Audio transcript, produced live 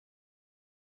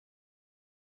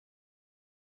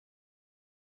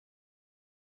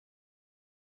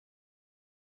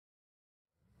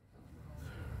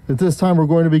At this time, we're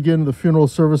going to begin the funeral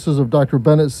services of Dr.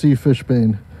 Bennett C.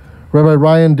 Fishbain. Rabbi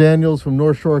Ryan Daniels from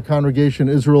North Shore Congregation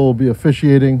Israel will be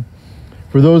officiating.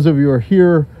 For those of you who are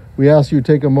here, we ask you to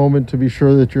take a moment to be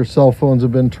sure that your cell phones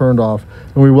have been turned off,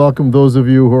 and we welcome those of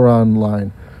you who are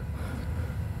online.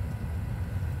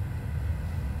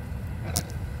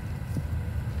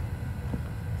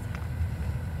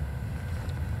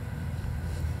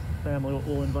 Family, what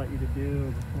we'll invite you to do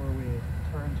before we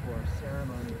turn to our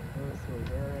ceremony, those who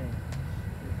are wearing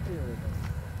your fear ribbons.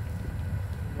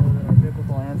 You know that our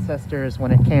biblical ancestors,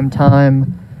 when it came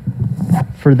time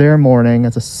for their mourning,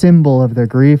 as a symbol of their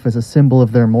grief, as a symbol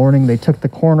of their mourning, they took the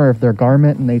corner of their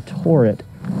garment and they tore it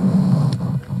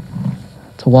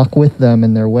to walk with them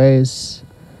in their ways.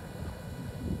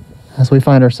 As we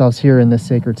find ourselves here in this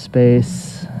sacred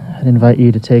space, I'd invite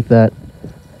you to take that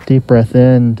deep breath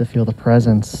in to feel the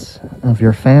presence of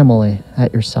your family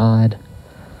at your side.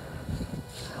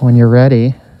 When you're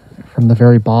ready, from the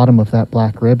very bottom of that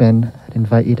black ribbon, I'd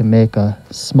invite you to make a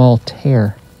small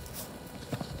tear.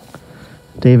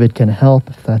 David can help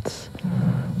if that's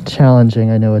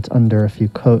challenging. I know it's under a few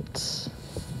coats.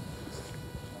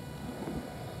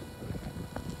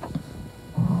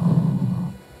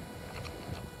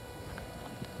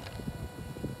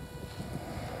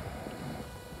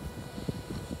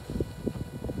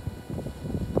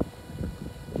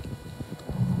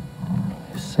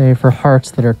 Say, for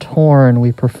hearts that are torn,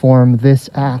 we perform this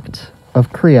act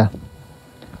of Kriya.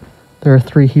 There are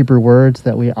 3 Hebrew words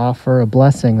that we offer, a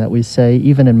blessing that we say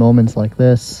even in moments like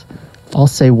this. I'll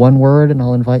say one word and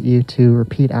I'll invite you to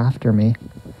repeat after me.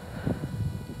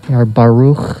 They are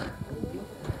Baruch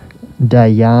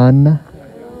Dayan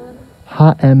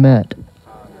HaEmet,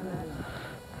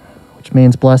 which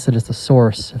means blessed is the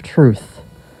source of truth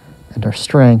and our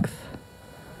strength.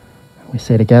 We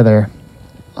say together,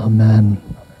 Amen.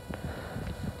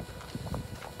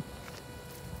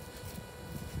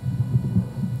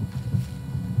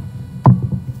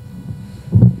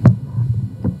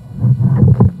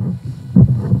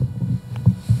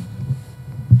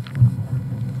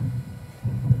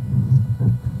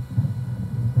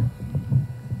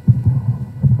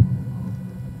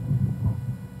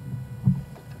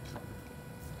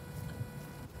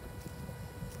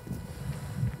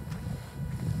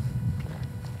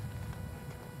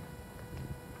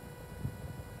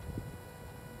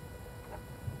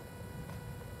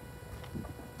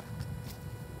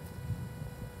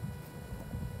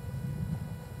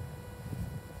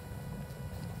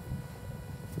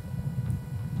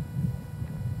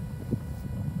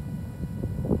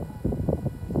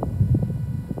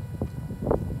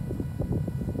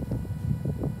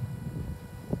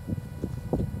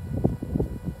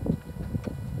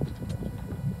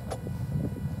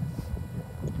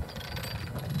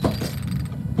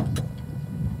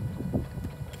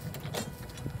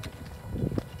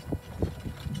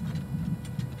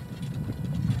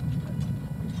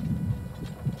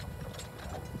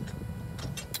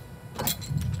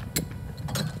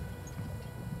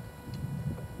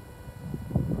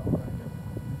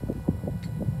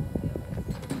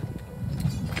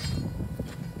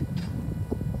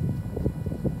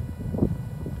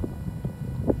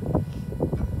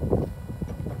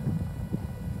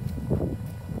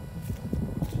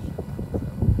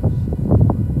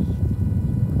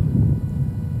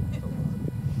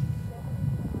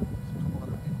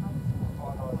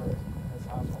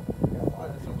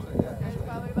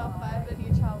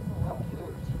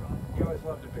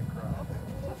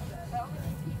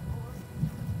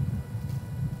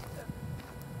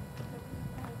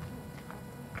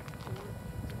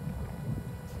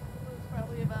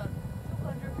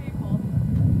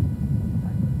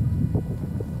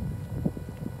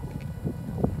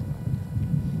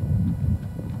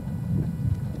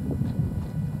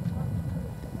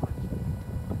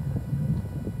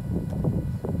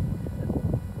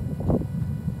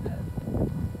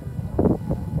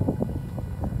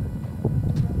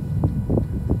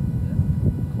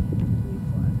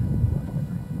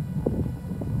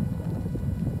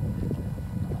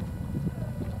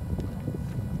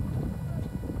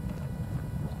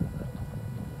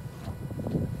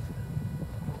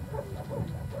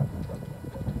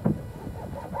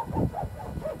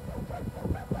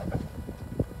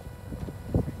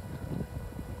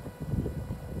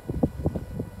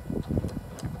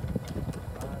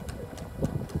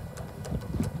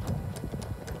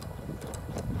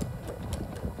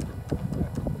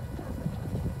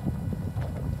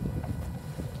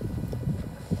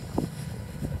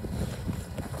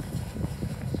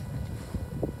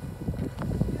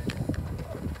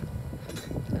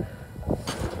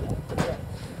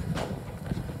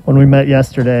 When we met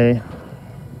yesterday,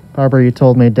 Barbara, you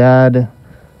told me Dad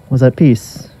was at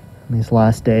peace in these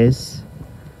last days.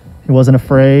 He wasn't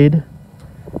afraid.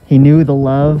 He knew the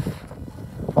love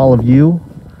of all of you,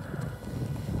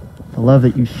 the love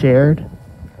that you shared.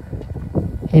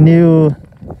 He knew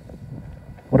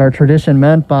what our tradition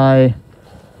meant by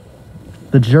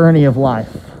the journey of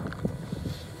life.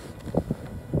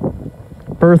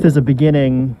 Birth is a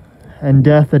beginning and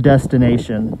death a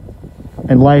destination,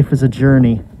 and life is a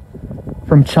journey.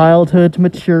 From childhood to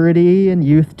maturity and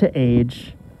youth to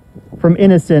age, from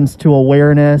innocence to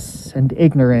awareness and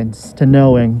ignorance to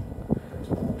knowing,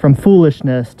 from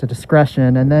foolishness to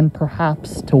discretion and then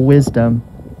perhaps to wisdom,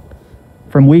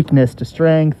 from weakness to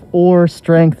strength or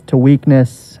strength to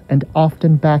weakness and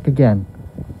often back again,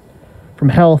 from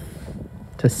health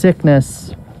to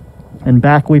sickness and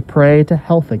back we pray to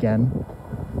health again,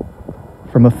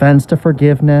 from offense to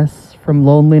forgiveness, from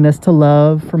loneliness to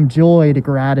love, from joy to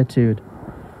gratitude,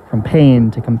 from pain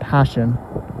to compassion,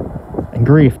 and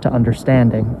grief to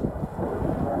understanding,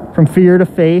 from fear to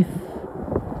faith,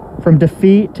 from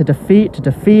defeat to defeat to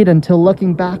defeat, until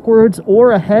looking backwards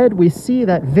or ahead, we see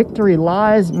that victory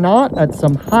lies not at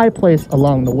some high place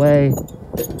along the way,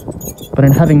 but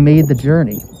in having made the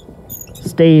journey,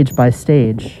 stage by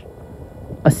stage,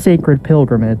 a sacred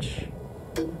pilgrimage.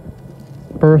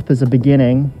 Birth is a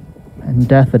beginning, and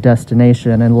death a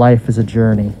destination, and life is a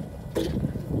journey.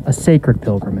 A sacred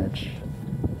pilgrimage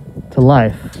to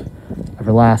life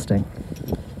everlasting.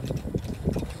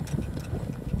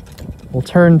 We'll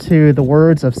turn to the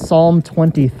words of Psalm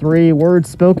 23, words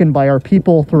spoken by our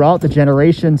people throughout the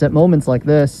generations at moments like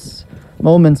this,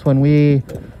 moments when we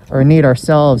are in need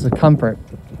ourselves of comfort,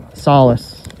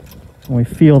 solace, when we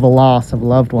feel the loss of a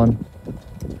loved one.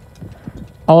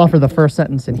 I'll offer the first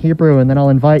sentence in Hebrew, and then I'll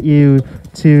invite you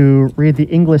to read the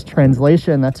English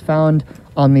translation that's found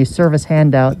on the service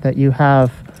handout that you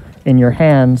have in your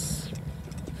hands.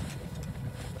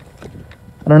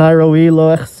 Adonai roi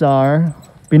lo echsar,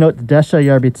 binot desha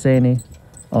yarbitzeni,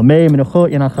 omei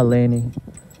menuchot yanachaleni,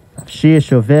 nafshi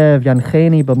shovev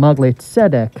yancheni b'magle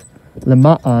tzedek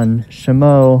lema'an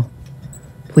shemo.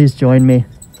 Please join me.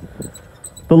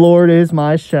 The Lord is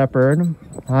my shepherd,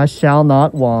 I shall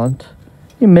not want.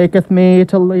 He maketh me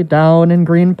to lay down in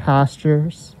green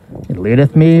pastures. He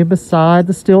leadeth me beside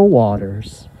the still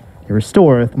waters. He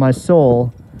restoreth my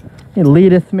soul. He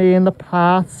leadeth me in the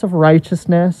paths of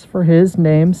righteousness for his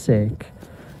name's sake.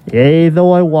 Yea,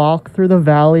 though I walk through the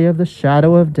valley of the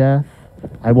shadow of death,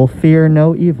 I will fear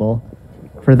no evil.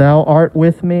 For thou art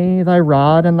with me, thy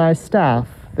rod and thy staff,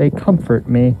 they comfort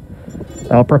me.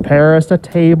 Thou preparest a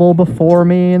table before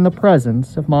me in the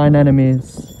presence of mine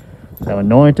enemies. Thou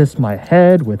anointest my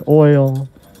head with oil,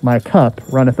 my cup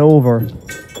runneth over.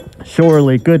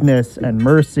 Surely goodness and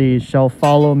mercy shall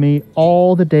follow me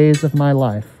all the days of my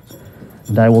life,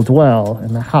 and I will dwell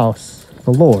in the house of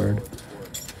the Lord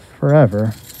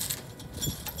forever.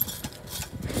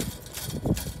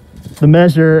 The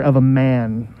measure of a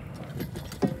man.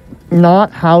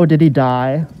 Not how did he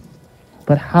die,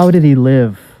 but how did he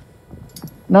live?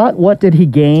 Not what did he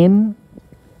gain,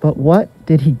 but what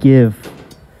did he give?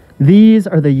 These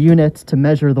are the units to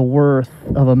measure the worth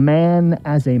of a man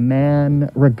as a man,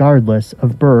 regardless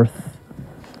of birth.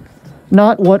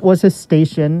 Not what was his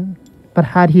station, but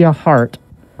had he a heart,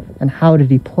 and how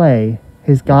did he play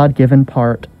his God-given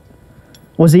part?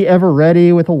 Was he ever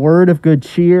ready with a word of good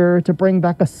cheer to bring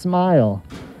back a smile,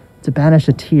 to banish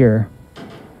a tear?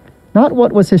 Not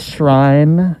what was his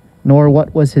shrine, nor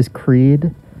what was his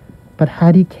creed, but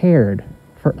had he cared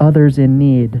for others in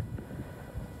need?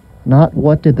 Not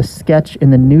what did the sketch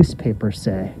in the newspaper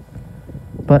say,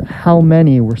 but how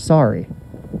many were sorry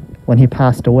when he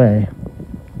passed away.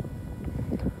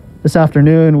 This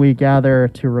afternoon, we gather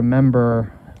to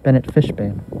remember Bennett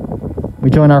Fishbain.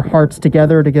 We join our hearts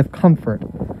together to give comfort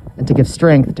and to give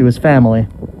strength to his family.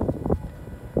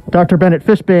 Dr. Bennett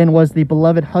Fishbain was the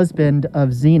beloved husband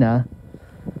of Zena.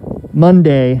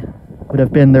 Monday would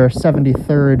have been their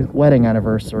 73rd wedding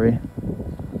anniversary.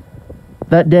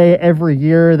 That day every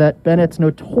year that Bennett's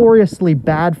notoriously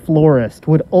bad florist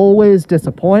would always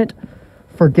disappoint,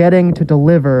 forgetting to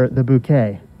deliver the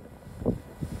bouquet.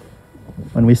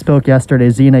 When we spoke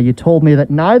yesterday, Zena, you told me that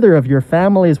neither of your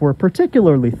families were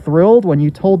particularly thrilled when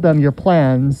you told them your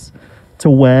plans to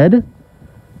wed.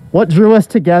 What drew us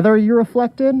together, you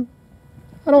reflected?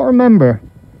 I don't remember.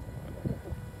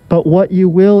 But what you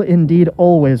will indeed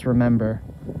always remember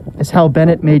is how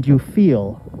Bennett made you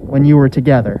feel when you were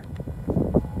together.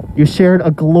 You shared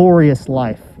a glorious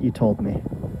life, you told me.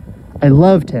 I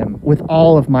loved him with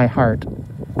all of my heart.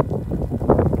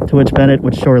 To which Bennett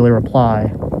would surely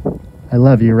reply, I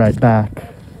love you right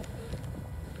back.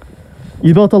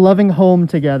 You built a loving home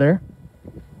together,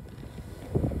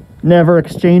 never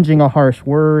exchanging a harsh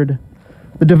word.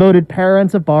 The devoted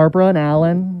parents of Barbara and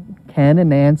Alan, Ken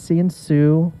and Nancy and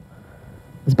Sue.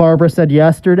 As Barbara said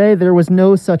yesterday, there was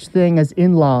no such thing as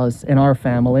in-laws in our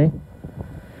family.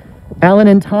 Alan,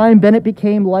 in time, Bennett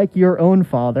became like your own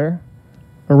father,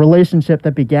 a relationship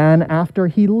that began after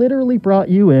he literally brought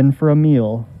you in for a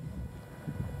meal.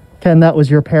 Ken, that was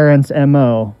your parents'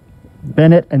 MO.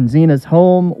 Bennett and Zena's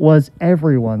home was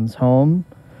everyone's home.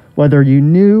 Whether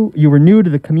you were new to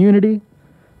the community,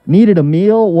 needed a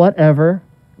meal, whatever,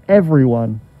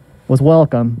 everyone was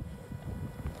welcome.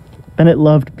 Bennett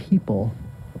loved people.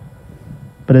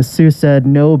 But as Sue said,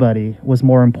 nobody was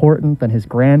more important than his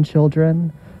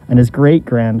grandchildren and his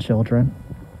great-grandchildren.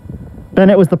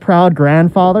 Bennett was the proud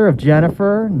grandfather of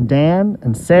Jennifer and Dan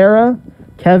and Sarah,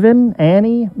 Kevin,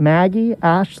 Annie, Maggie,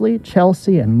 Ashley,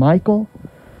 Chelsea, and Michael.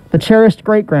 The cherished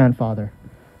great-grandfather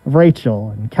of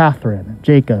Rachel and Catherine,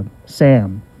 Jacob,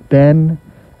 Sam, Ben,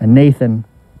 and Nathan.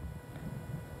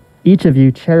 Each of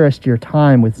you cherished your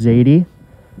time with Zadie,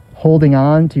 holding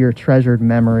on to your treasured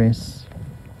memories.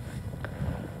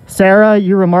 Sarah,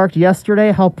 you remarked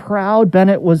yesterday how proud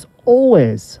Bennett was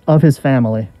always of his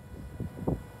family.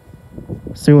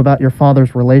 Sue, about your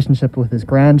father's relationship with his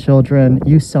grandchildren,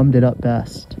 you summed it up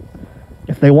best.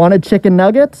 If they wanted chicken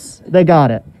nuggets, they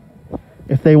got it.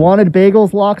 If they wanted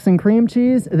bagels, lox, and cream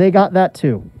cheese, they got that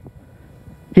too.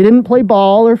 He didn't play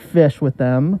ball or fish with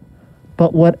them,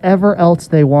 but whatever else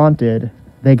they wanted,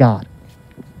 they got.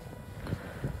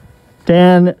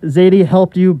 Dan, Zadie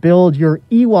helped you build your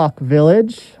Ewok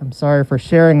village. I'm sorry for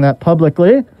sharing that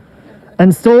publicly.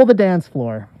 And stole the dance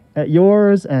floor at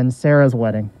yours and Sarah's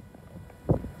wedding.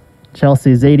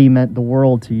 Chelsea, Zadie meant the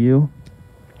world to you.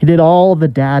 He did all the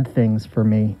dad things for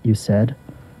me, you said.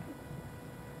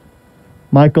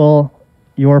 Michael,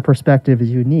 your perspective is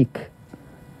unique,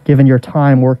 given your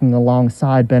time working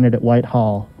alongside Bennett at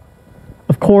Whitehall.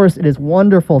 Of course, it is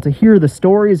wonderful to hear the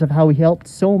stories of how he helped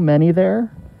so many there,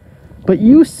 but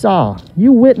you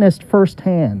witnessed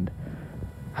firsthand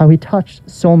how he touched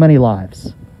so many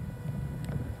lives.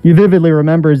 You vividly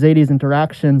remember Zadie's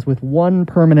interactions with one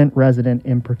permanent resident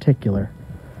in particular.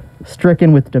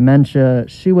 Stricken with dementia,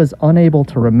 she was unable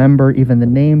to remember even the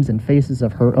names and faces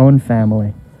of her own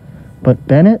family. But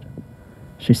Bennett,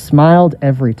 she smiled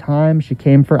every time she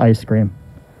came for ice cream.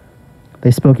 They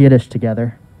spoke Yiddish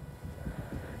together.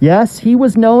 Yes, he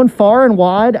was known far and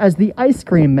wide as the ice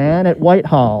cream man at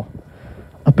Whitehall,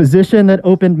 a position that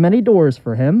opened many doors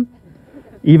for him,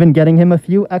 even getting him a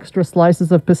few extra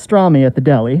slices of pastrami at the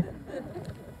deli.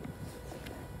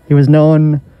 He was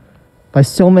known by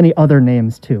so many other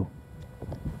names, too.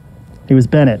 He was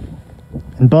Bennett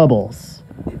and Bubbles.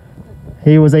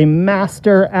 He was a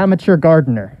master amateur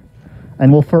gardener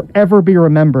and will forever be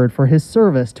remembered for his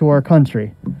service to our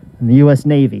country in the U.S.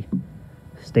 Navy,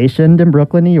 stationed in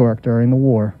Brooklyn, New York during the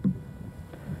war.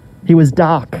 He was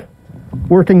Doc,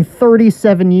 working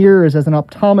 37 years as an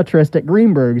optometrist at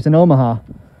Greenberg's in Omaha.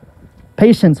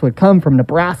 Patients would come from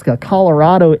Nebraska,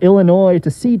 Colorado, Illinois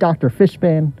to see Dr.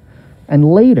 Fishbain, and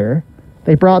later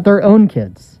they brought their own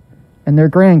kids and their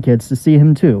grandkids to see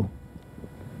him too.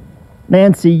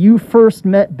 Nancy, you first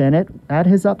met Bennett at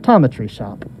his optometry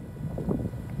shop.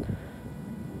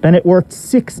 Bennett worked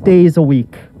 6 days a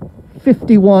week,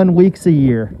 51 weeks a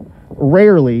year,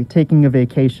 rarely taking a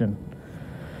vacation.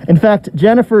 In fact,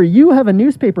 Jennifer, you have a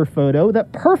newspaper photo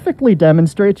that perfectly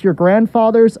demonstrates your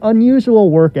grandfather's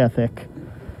unusual work ethic.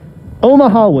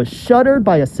 Omaha was shuttered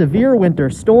by a severe winter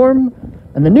storm,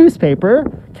 and the newspaper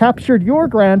captured your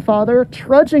grandfather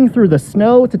trudging through the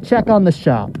snow to check on the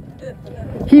shop.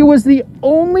 He was the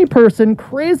only person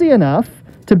crazy enough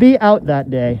to be out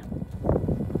that day.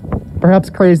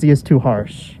 Perhaps crazy is too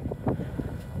harsh.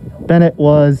 Bennett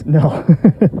was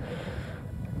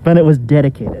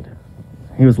dedicated.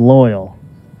 He was loyal.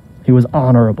 He was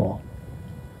honorable.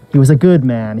 He was a good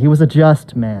man. He was a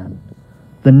just man.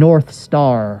 The North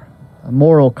Star, a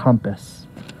moral compass.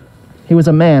 He was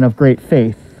a man of great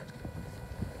faith.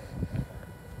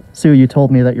 Sue, you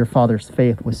told me that your father's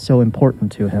faith was so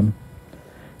important to him.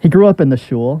 He grew up in the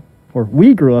shul, or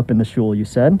we grew up in the shul, you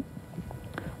said.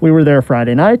 We were there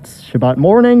Friday nights, Shabbat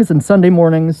mornings, and Sunday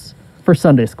mornings for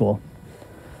Sunday school.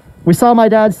 We saw my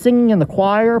dad singing in the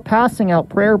choir, passing out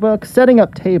prayer books, setting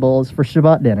up tables for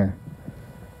Shabbat dinner.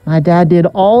 My dad did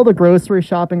all the grocery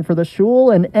shopping for the shul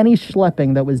and any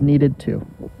schlepping that was needed too.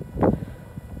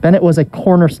 Bennett was a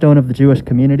cornerstone of the Jewish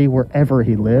community wherever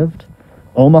he lived.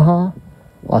 Omaha,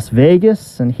 Las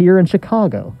Vegas, and here in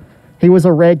Chicago. He was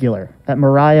a regular at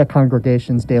Moriah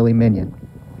Congregation's Daily Minyan.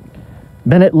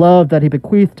 Bennett loved that he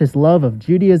bequeathed his love of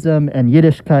Judaism and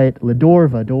Yiddishkeit, Lador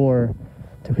Vador,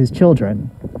 to his children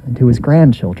and to his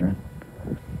grandchildren.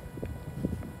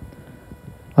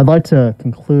 I'd like to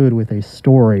conclude with a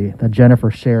story that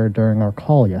Jennifer shared during our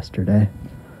call yesterday.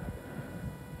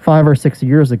 5 or 6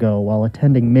 years ago, while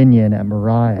attending Minyan at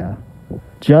Moriah,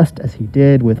 just as he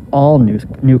did with all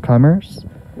newcomers,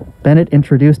 Bennett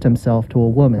introduced himself to a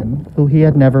woman who he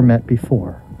had never met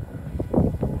before.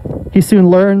 He soon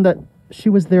learned that she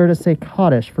was there to say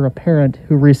Kaddish for a parent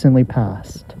who recently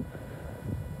passed,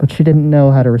 but she didn't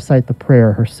know how to recite the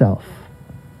prayer herself.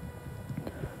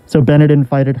 So Bennett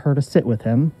invited her to sit with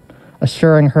him,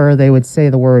 assuring her they would say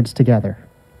the words together.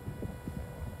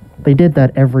 They did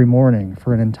that every morning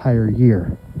for an entire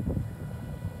year.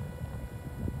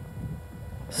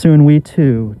 Soon we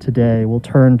too, today, will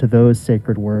turn to those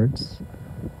sacred words,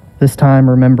 this time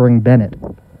remembering Bennett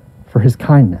for his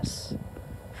kindness,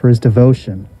 for his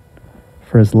devotion,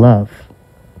 for his love.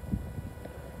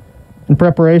 In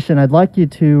preparation, I'd like you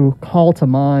to call to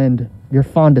mind your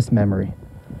fondest memory,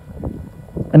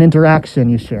 an interaction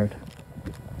you shared,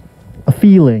 a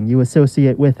feeling you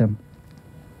associate with him.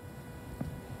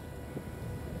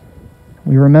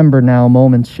 We remember now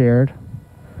moments shared,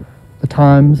 the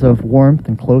times of warmth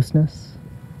and closeness,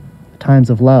 the times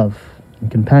of love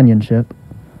and companionship.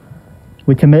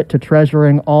 We commit to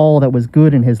treasuring all that was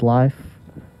good in his life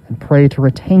and pray to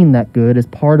retain that good as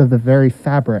part of the very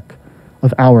fabric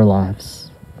of our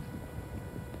lives.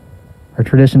 Our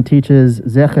tradition teaches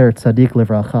Zecher Tzadik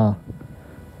Livracha.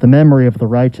 The memory of the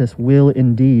righteous will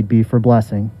indeed be for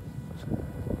blessing.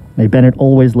 May Bennett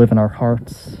always live in our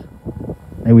hearts.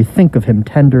 May we think of him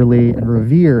tenderly and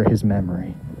revere his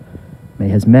memory. May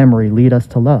his memory lead us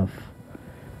to love.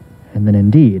 And then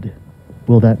indeed,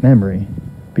 will that memory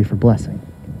be for blessing.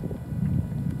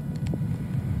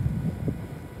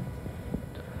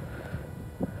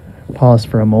 Pause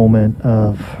for a moment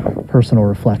of personal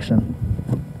reflection,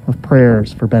 of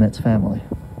prayers for Bennett's family.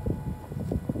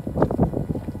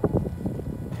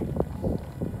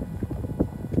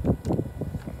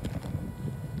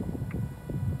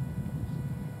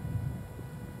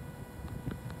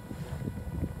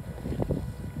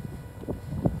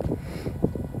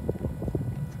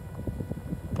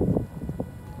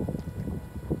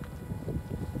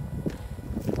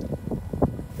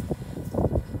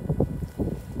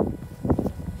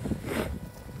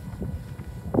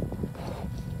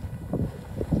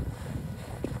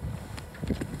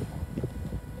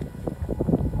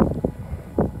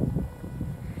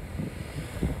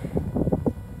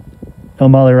 El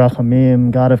Mali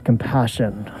Rachamim, God of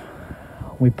compassion,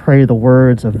 we pray the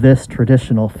words of this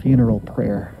traditional funeral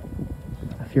prayer.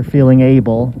 If you're feeling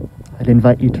able, I'd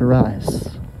invite you to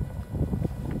rise.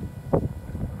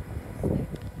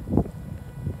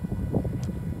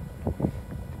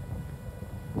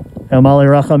 El Mali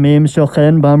Rachamim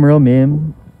shochen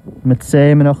b'amromim,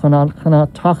 mitzei menochanat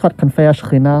tachat kanfei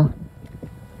hashchina,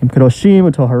 im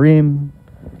kadoshim u'toharim,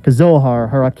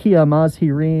 kazohar harakia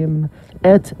mazhirim,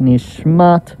 et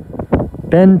nishmat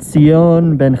ben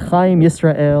Zion ben Chaim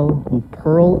Yisrael hu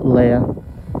Pearl Leah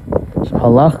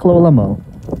shahalach l'olamo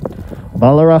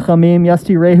balarachamim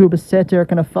yastirehu beseter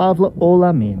kanafav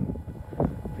l'olamim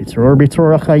vitzror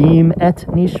bitzror achayim et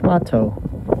nishmato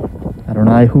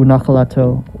Adonai hu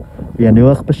nachalato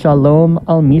v'yanuach b'shalom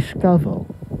al mishkavo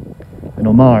and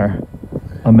Omar,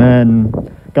 Amen.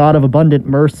 God of abundant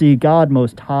mercy, God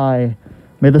most high,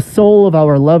 may the soul of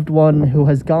our loved one who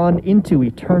has gone into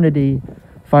eternity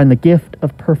find the gift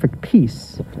of perfect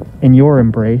peace in your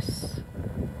embrace,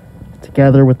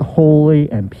 together with the holy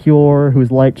and pure whose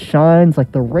light shines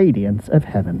like the radiance of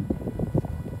heaven.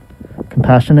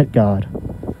 Compassionate God,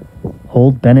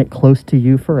 hold Bennett close to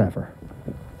you forever,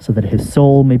 so that his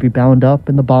soul may be bound up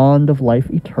in the bond of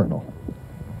life eternal.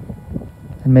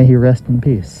 And may he rest in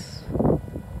peace.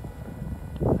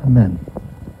 Amen.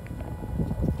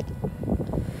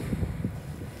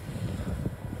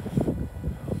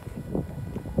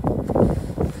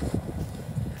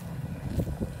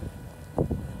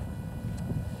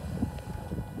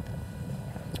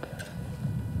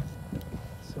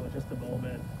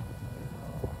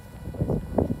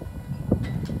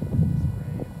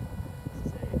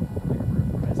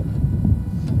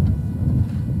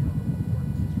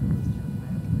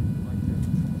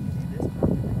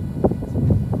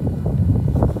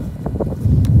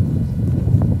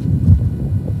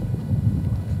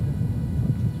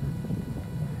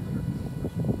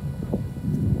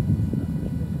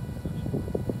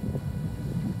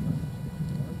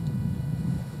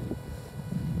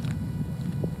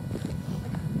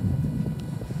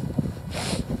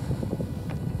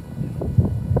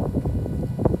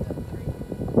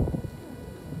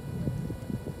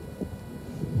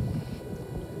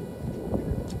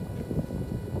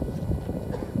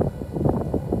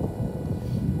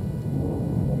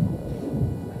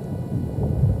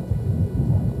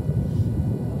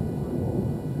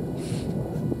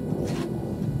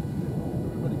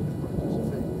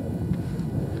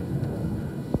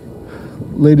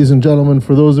 Ladies and gentlemen,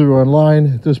 for those of you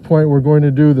online, at this point we're going to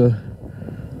do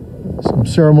some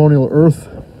ceremonial earth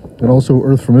and also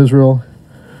earth from Israel.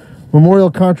 Memorial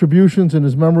contributions in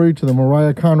his memory to the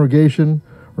Moriah congregation,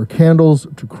 or candles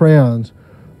to crayons.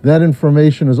 That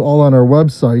information is all on our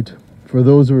website. For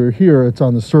those who are here, it's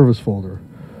on the service folder.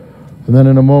 And then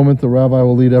in a moment, the rabbi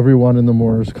will lead everyone in the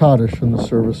mourner's Kaddish, and the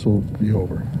service will be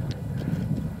over.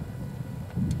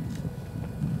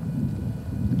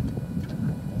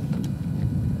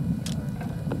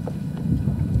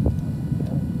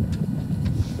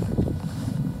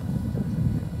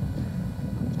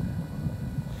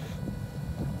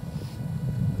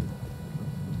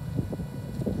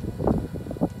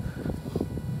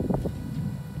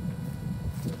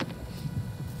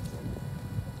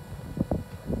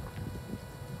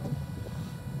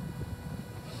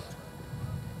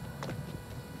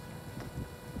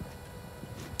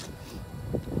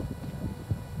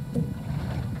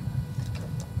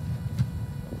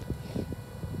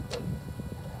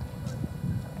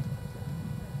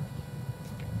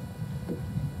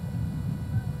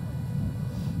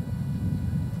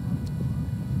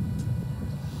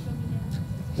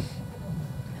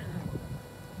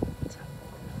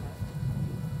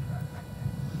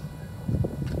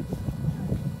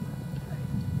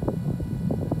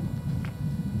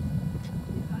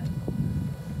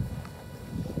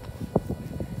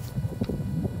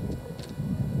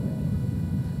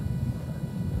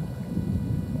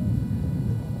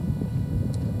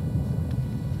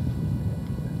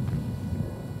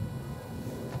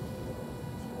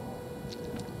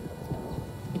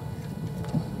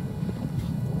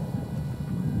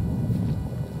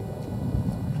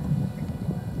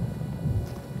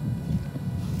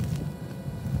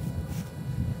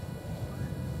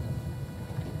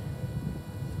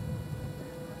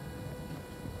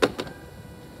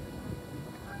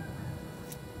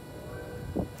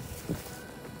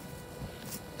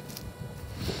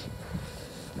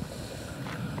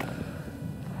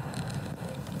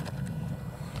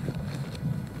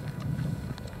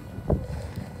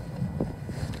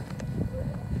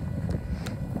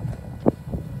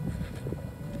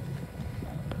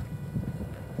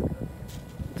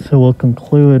 So we'll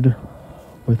conclude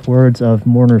with words of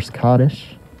Mourner's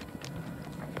Kaddish.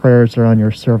 Prayers are on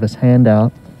your service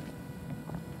handout.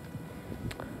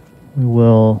 We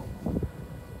will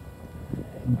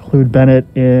include Bennett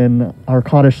in our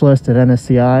Kaddish list at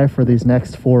NSCI for these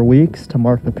next 4 weeks to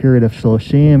mark the period of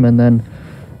Shloshim, and then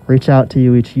reach out to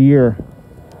you each year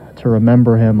to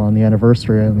remember him on the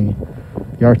anniversary, on the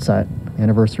yahrzeit, the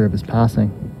anniversary of his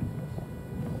passing.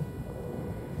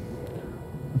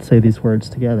 Let's say these words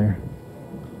together.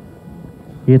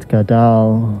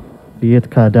 Yitgadal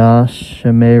v'yitkadash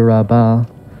shemei rabbah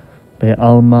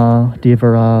be'alma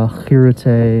divara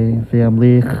chirute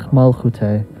v'yamlich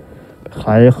malchute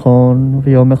b'chayechon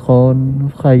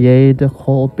v'yomechon v'chayei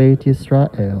dechol beit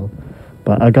Yisrael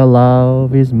ba'agalau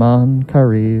v'zman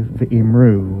kariv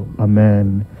v'imru.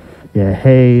 Amen.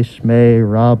 Yehei shmei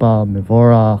rabbah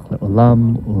mevorach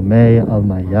le'olam ulmei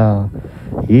almaya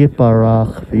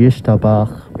Yitbarach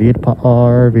v'yishtabach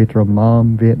v'yitpa'ar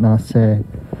v'yitramam v'yitnaseh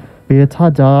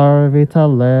v'yithadar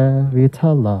v'yitaleh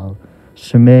v'yitalal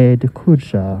shemei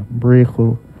dekudsha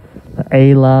brichu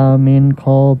la'ela min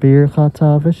kol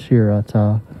birchata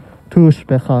v'shirata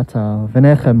tushbechata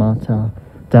v'nechemata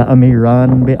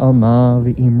da'amiran be'alma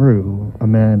v'imru.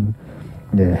 Amen.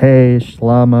 Yehei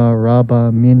shlama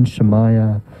rabba min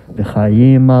shemaya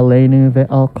v'chayim aleinu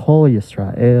ve'al kol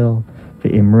Yisrael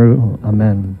v'imru.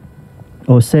 Amen.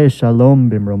 Oseh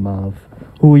shalom bimromav,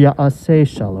 hu ya'aseh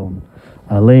shalom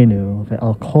aleinu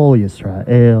ve'al kol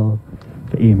Yisrael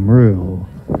v'imru.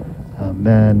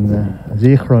 Amen.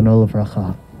 Zichrono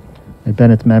levracha. May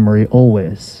Bennett's memory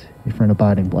always be for an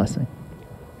abiding blessing.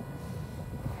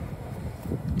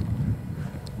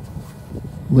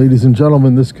 Ladies and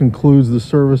gentlemen, this concludes the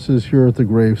services here at the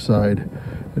graveside,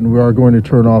 and we are going to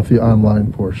turn off the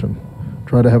online portion.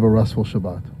 Try to have a restful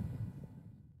Shabbat.